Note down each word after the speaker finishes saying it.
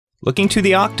Looking to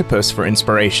the Octopus for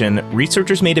inspiration,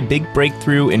 researchers made a big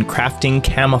breakthrough in crafting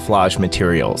camouflage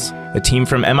materials. A team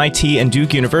from MIT and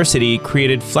Duke University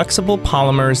created flexible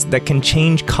polymers that can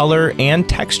change color and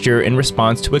texture in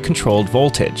response to a controlled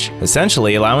voltage,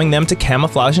 essentially allowing them to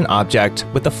camouflage an object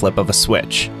with the flip of a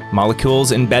switch.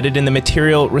 Molecules embedded in the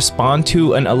material respond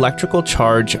to an electrical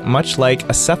charge much like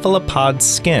a cephalopod's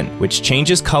skin, which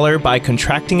changes color by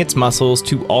contracting its muscles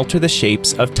to alter the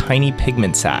shapes of tiny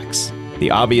pigment sacs. The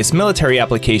obvious military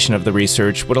application of the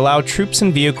research would allow troops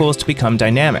and vehicles to become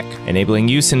dynamic, enabling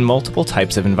use in multiple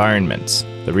types of environments.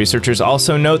 The researchers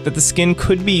also note that the skin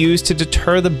could be used to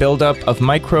deter the buildup of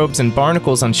microbes and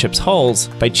barnacles on ships' hulls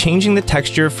by changing the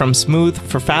texture from smooth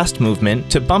for fast movement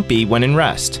to bumpy when in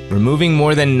rest, removing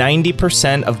more than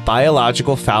 90% of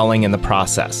biological fouling in the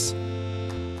process.